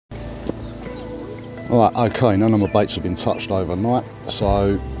Alright, okay, none of my baits have been touched overnight,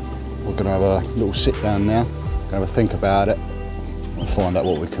 so we're going to have a little sit down now, going to have a think about it and find out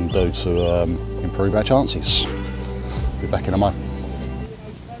what we can do to improve our chances. Be back in a moment.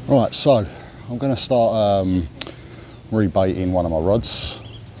 Right, so I'm going to start rebaiting one of my rods,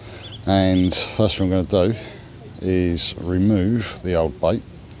 and first thing I'm going to do is remove the old bait.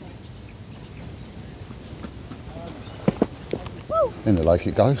 In the lake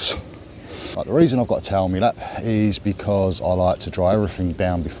it goes. But the reason I've got a towel me lap is because I like to dry everything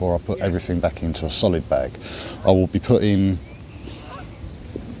down before I put everything back into a solid bag. I will be putting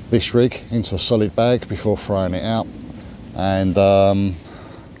this rig into a solid bag before throwing it out, and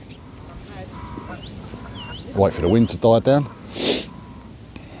wait for the wind to die down.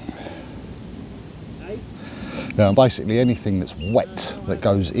 Now, basically anything that's wet that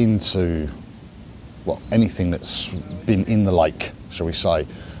goes into, well, anything that's been in the lake, shall we say,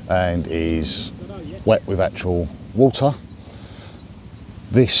 and is wet with actual water,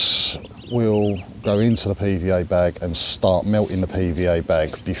 this will go into the PVA bag and start melting the PVA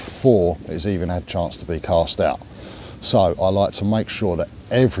bag before it's even had a chance to be cast out. So I like to make sure that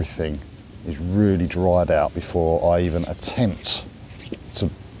everything is really dried out before I even attempt to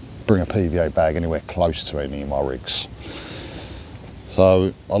bring a PVA bag anywhere close to any of my rigs.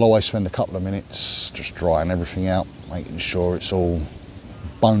 So I'll always spend a couple of minutes just drying everything out, making sure it's all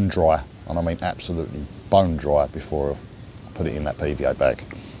bone dry, and I mean absolutely bone dry, before I put it in that PVA bag.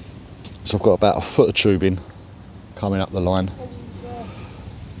 So I've got about a foot of tubing coming up the line,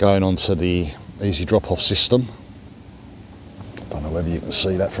 going onto the easy drop-off system. Don't know whether you can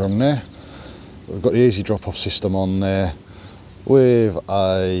see that from there. But we've got the easy drop-off system on there with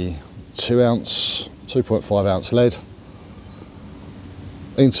a 2.5 ounce lead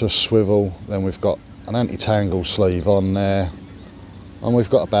into a swivel. Then we've got an anti-tangle sleeve on there, and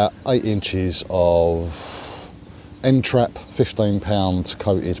we've got about 8 inches of N-Trap 15-pound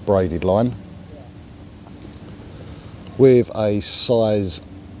coated braided line with a size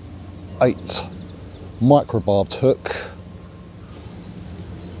 8 microbarbed hook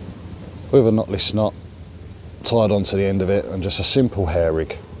with a knotless knot tied onto the end of it, and just a simple hair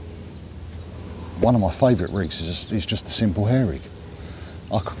rig. One of my favourite rigs is just a simple hair rig.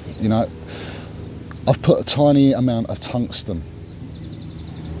 You know, I've put a tiny amount of tungsten,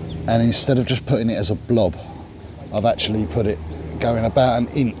 and instead of just putting it as a blob, I've actually put it going about an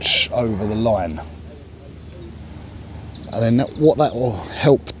inch over the line. And then what that will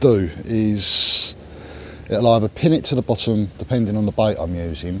help do is it'll either pin it to the bottom, depending on the bait I'm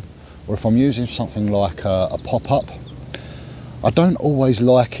using, or if I'm using something like a pop-up, I don't always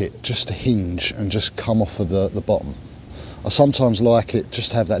like it just to hinge and just come off of the bottom. I sometimes like it just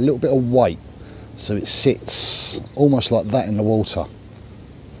to have that little bit of weight, so it sits almost like that in the water.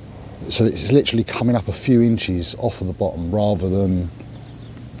 So it's literally coming up a few inches off of the bottom rather than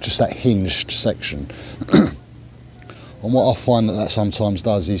just that hinged section. And what I find that sometimes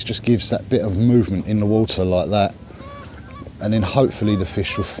does is just gives that bit of movement in the water like that, and then hopefully the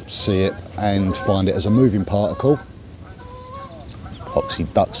fish will see it and find it as a moving particle. Obviously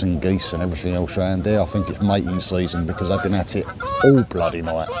ducks and geese and everything else around there, I think it's mating season because they've been at it all bloody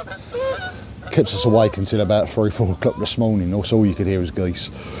night. Kept us awake until about 3-4 o'clock this morning, also all you could hear was geese.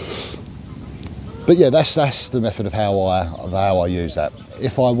 But yeah, that's the method of how I use that.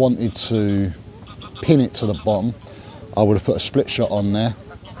 If I wanted to pin it to the bottom, I would have put a split shot on there,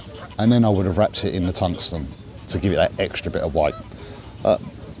 and then I would have wrapped it in the tungsten to give it that extra bit of weight.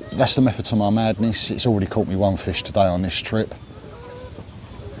 That's the method to my madness. It's already caught me one fish today on this trip.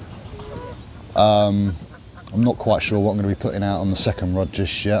 I'm not quite sure what I'm going to be putting out on the second rod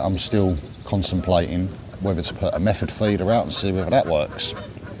just yet. I'm still contemplating whether to put a method feeder out and see whether that works.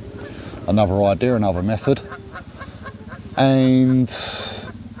 Another idea, another method. And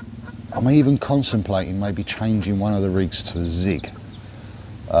I'm even contemplating maybe changing one of the rigs to a zig.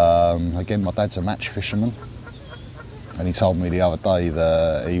 Again, my dad's a match fisherman, and he told me the other day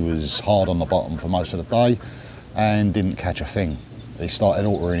that he was hard on the bottom for most of the day and didn't catch a thing. He started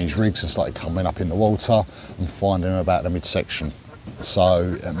altering his rigs and started coming up in the water and finding them about the midsection.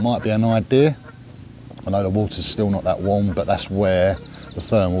 So it might be an idea. I know the water's still not that warm, but that's where the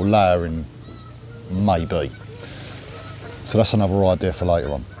thermal layering may be. So that's another idea for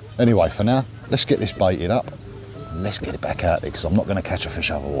later on. Anyway, for now, let's get this baited up. Let's get it back out there, because I'm not going to catch a fish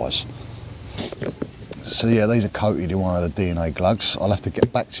otherwise. So yeah, these are coated in one of the DNA glugs. I'll have to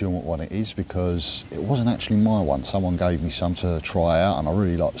get back to you on what one it is, because it wasn't actually my one. Someone gave me some to try out and I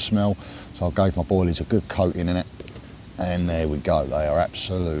really like the smell. So I gave my boilies a good coating in it. And there we go, they are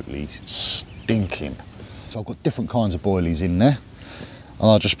absolutely stinking. So I've got different kinds of boilies in there. And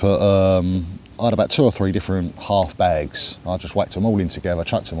I just put I had about 2 or 3 different half bags. I just whacked them all in together,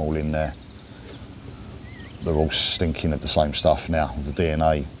 chucked them all in there. They're all stinking of the same stuff now, the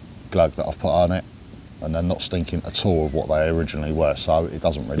DNA glug that I've put on it, and they're not stinking at all of what they originally were, so it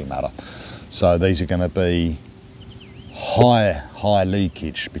doesn't really matter. So these are going to be high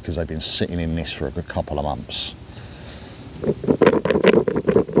leakage because they've been sitting in this for a good couple of months.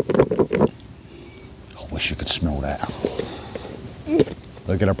 I wish you could smell that.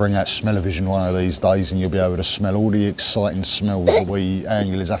 They're going to bring out smell-o-vision one of these days, and you'll be able to smell all the exciting smells that we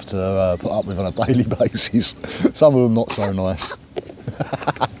anglers have to put up with on a daily basis. Some of them not so nice.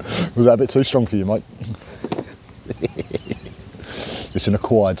 Was that a bit too strong for you, mate? It's an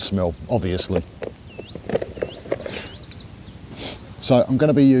acquired smell, obviously. So I'm going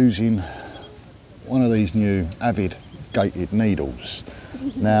to be using one of these new Avid gated needles.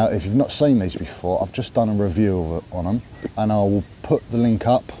 Now, if you've not seen these before, I've just done a review on them, and I will put the link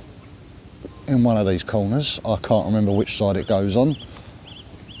up in one of these corners. I can't remember which side it goes on.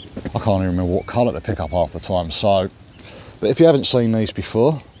 I can't even remember what colour to pick up half the time. So, but if you haven't seen these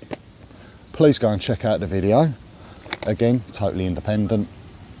before, please go and check out the video. Again, totally independent.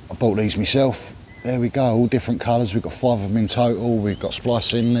 I bought these myself. There we go, all different colours. We've got 5 of them in total. We've got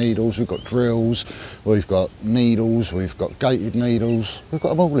splicing needles, we've got drills, we've got needles, we've got gated needles. We've got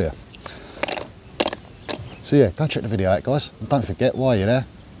them all here. So yeah, go check the video out, guys. And don't forget, while you're there,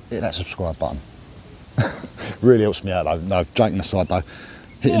 hit that subscribe button. Really helps me out though. No, joking aside though,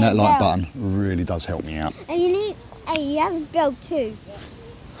 hitting that like button really does help me out. And you have a bell too.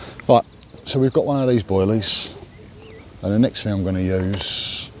 Right, so we've got one of these boilies, and the next thing I'm going to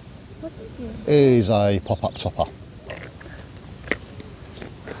use is a pop-up topper.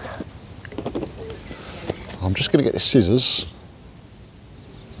 I'm just going to get the scissors,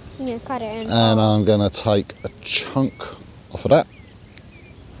 Cut it in. and I'm going to take a chunk off of that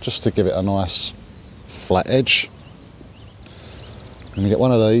just to give it a nice flat edge. I'm going to get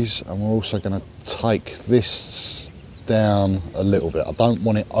one of these, and we're also going to take this down a little bit. I don't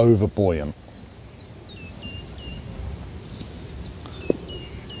want it over buoyant.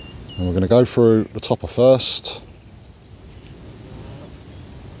 And we're going to go through the topper first.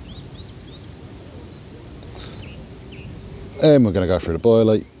 And we're going to go through the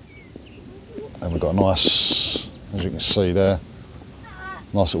boilie. And we've got a nice, as you can see there,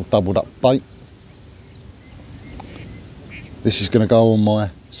 nice little doubled up bait. This is going to go on my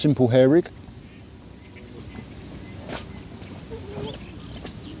simple hair rig.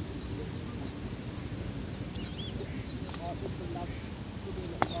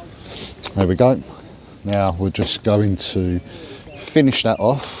 There we go. Now we're just going to finish that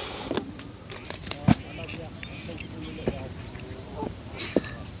off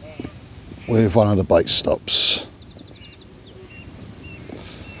with one of the bait stops.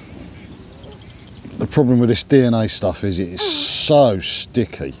 The problem with this DNA stuff is it is so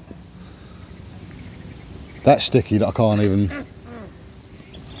sticky. That sticky that I can't even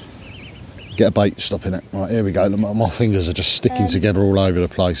get a bait stop in it. Right, here we go. My fingers are just sticking together all over the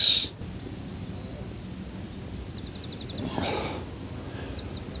place.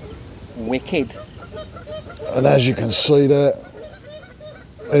 Wicked. And as you can see there,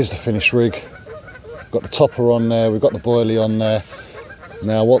 there's the finished rig. Got the topper on there, we've got the boilie on there.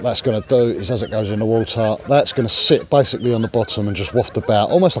 Now what that's going to do is, as it goes in the water, that's going to sit basically on the bottom and just waft about,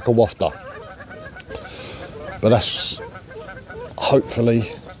 almost like a wafter. But that's hopefully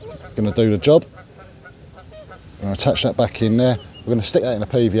going to do the job. I'm going to attach that back in there. We're going to stick that in a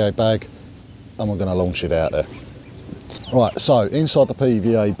PVA bag, and we're going to launch it out there. Right, so inside the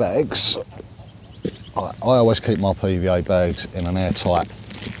PVA bags, I always keep my PVA bags in an airtight,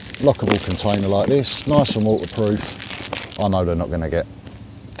 lockable container like this, nice and waterproof. I know they're not going to get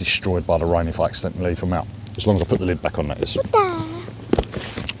destroyed by the rain if I accidentally leave them out, as long as I put the lid back on, that is.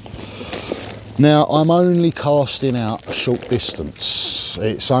 Now, I'm only casting out a short distance.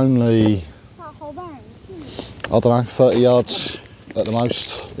 It's only, I don't know, 30 yards at the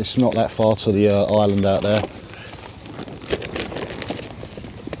most. It's not that far to the island out there.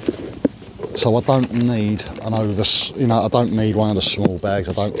 So I don't need an I don't need one of the small bags.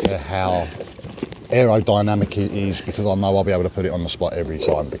 I don't care how aerodynamic it is, because I know I'll be able to put it on the spot every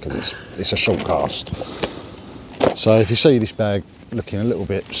time, because it's a short cast. So if you see this bag looking a little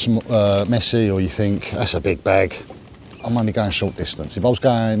bit messy, or you think that's a big bag, I'm only going short distance. If I was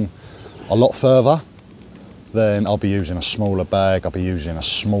going a lot further, then I'll be using a smaller bag. I'll be using a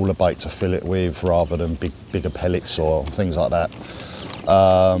smaller bait to fill it with, rather than bigger pellets or things like that.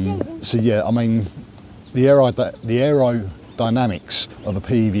 So yeah, I mean, the aerodynamics of a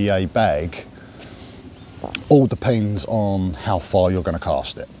PVA bag all depends on how far you're going to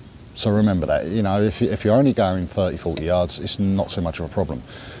cast it. So remember that, you know, if you're only going 30, 40 yards, it's not too much of a problem.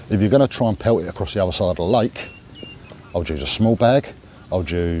 If you're going to try and pelt it across the other side of the lake, I would use a small bag. I would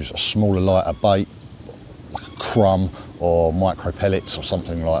use a smaller, lighter bait, like a crumb or micro pellets or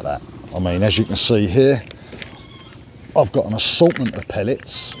something like that. I mean, as you can see here, I've got an assortment of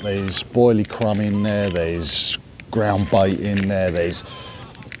pellets. There's boilie crumb in there, there's ground bait in there, it's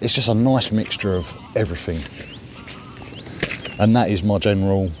just a nice mixture of everything. And that is my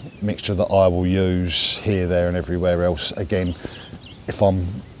general mixture that I will use here, there and everywhere else. Again, if I'm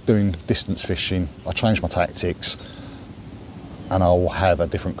doing distance fishing, I change my tactics and I'll have a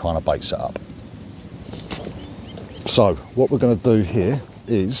different kind of bait set up. So what we're going to do here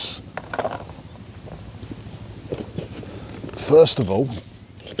is, first of all,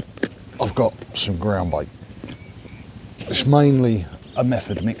 I've got some ground bait. It's mainly a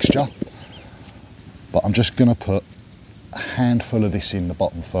method mixture, but I'm just going to put a handful of this in the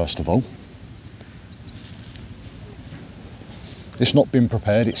bottom first of all. It's not been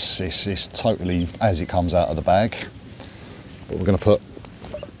prepared, it's totally as it comes out of the bag. But we're going to put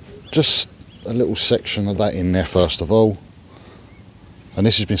just a little section of that in there first of all. And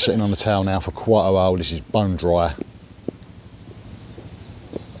this has been sitting on the towel now for quite a while. This is bone dry.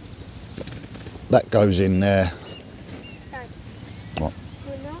 That goes in there. What?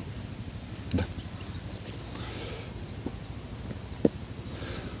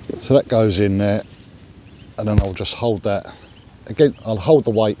 So that goes in there, and then I'll just hold that again. I'll hold the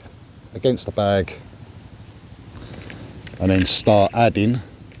weight against the bag and then start adding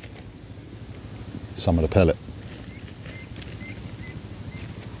some of the pellet.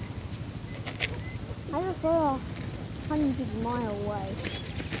 I don't go 100 miles away.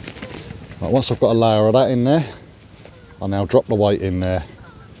 Right, once I've got a layer of that in there, I'll now drop the weight in there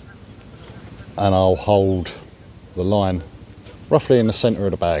and I'll hold the line roughly in the centre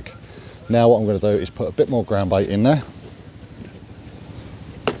of the bag. Now what I'm going to do is put a bit more ground bait in there.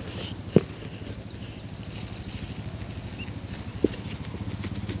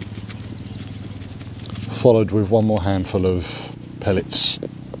 Followed with one more handful of pellets.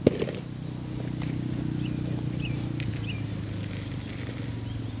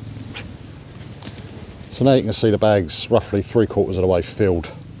 So now you can see the bag's roughly 3/4 of the way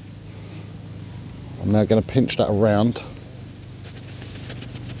filled. I'm now going to pinch that around,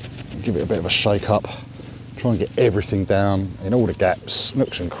 give it a bit of a shake up, try and get everything down in all the gaps,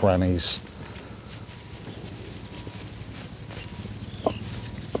 nooks and crannies.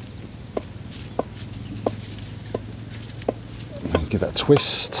 And give that a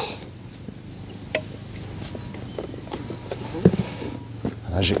twist.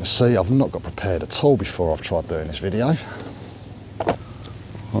 And as you can see, I've not got prepared at all before I've tried doing this video.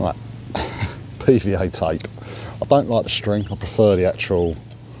 All right. PVA tape. I don't like the string, I prefer the actual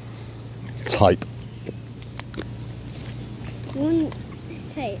tape. One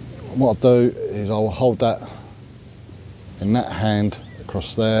tape. What I'll do is I'll hold that in that hand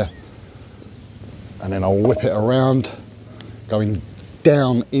across there, and then I'll whip it around, going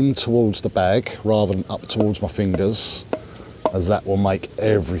down in towards the bag rather than up towards my fingers, as that will make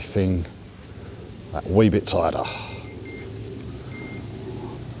everything that wee bit tighter.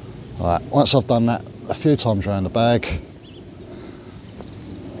 Right, once I've done that a few times around the bag,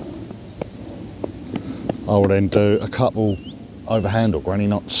 I will then do a couple overhand or granny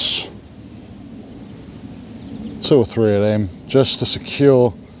knots, 2 or 3 of them, just to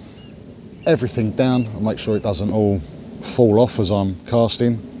secure everything down and make sure it doesn't all fall off as I'm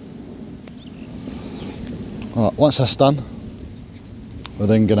casting. Right, once that's done, we're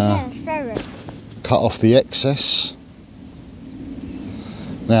then gonna cut off the excess.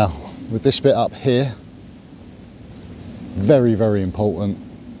 Now, with this bit up here, very, very important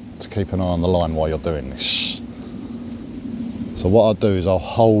to keep an eye on the line while you're doing this. So what I'll do is I'll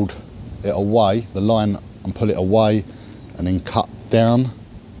hold it away, the line, and pull it away, and then cut down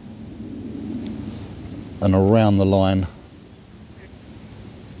and around the line,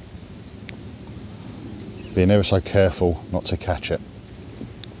 being ever so careful not to catch it.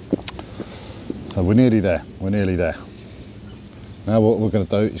 So we're nearly there, we're nearly there. Now what we're going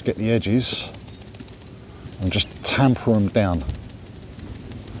to do is get the edges and just tamper them down.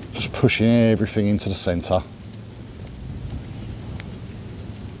 Just pushing everything into the centre.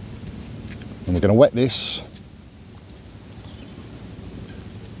 And we're going to wet this.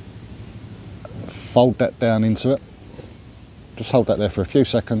 Fold that down into it. Just hold that there for a few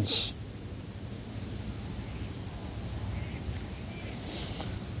seconds.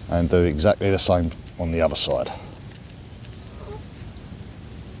 And do exactly the same on the other side.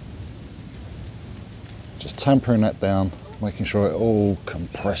 Just tampering that down making sure it all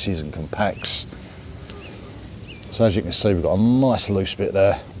compresses and compacts. So as you can see, we've got a nice loose bit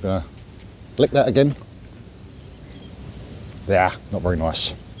there. I'm going to lick that again. Yeah, not very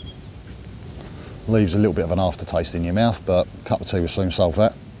nice. Leaves a little bit of an aftertaste in your mouth, but a cup of tea will soon solve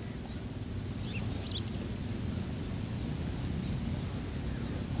that.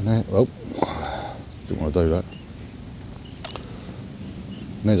 And there, oh, didn't want to do that.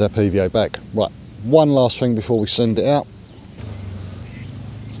 And there's our PVA back. Right, one last thing before we send it out.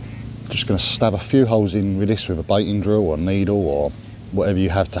 Just going to stab a few holes in with this with a baiting drill or needle or whatever you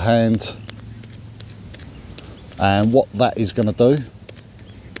have to hand. And what that is going to do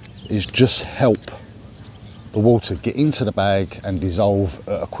is just help the water get into the bag and dissolve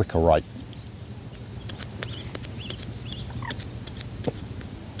at a quicker rate.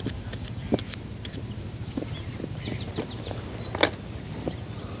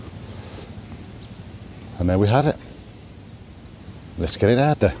 And there we have it. Let's get it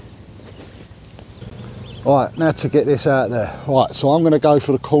out there. Alright, now to get this out there. Right, so I'm going to go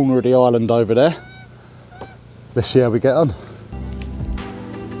for the corner of the island over there. Let's see how we get on.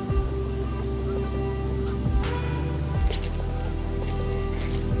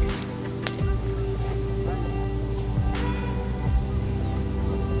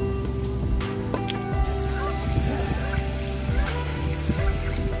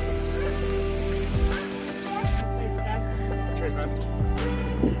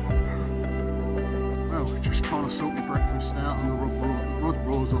 Well, just trying to sort your breakfast out and the rod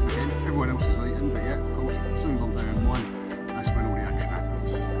rolls off again. Everyone else is eating, but yeah, of course, as soon as I'm doing mine,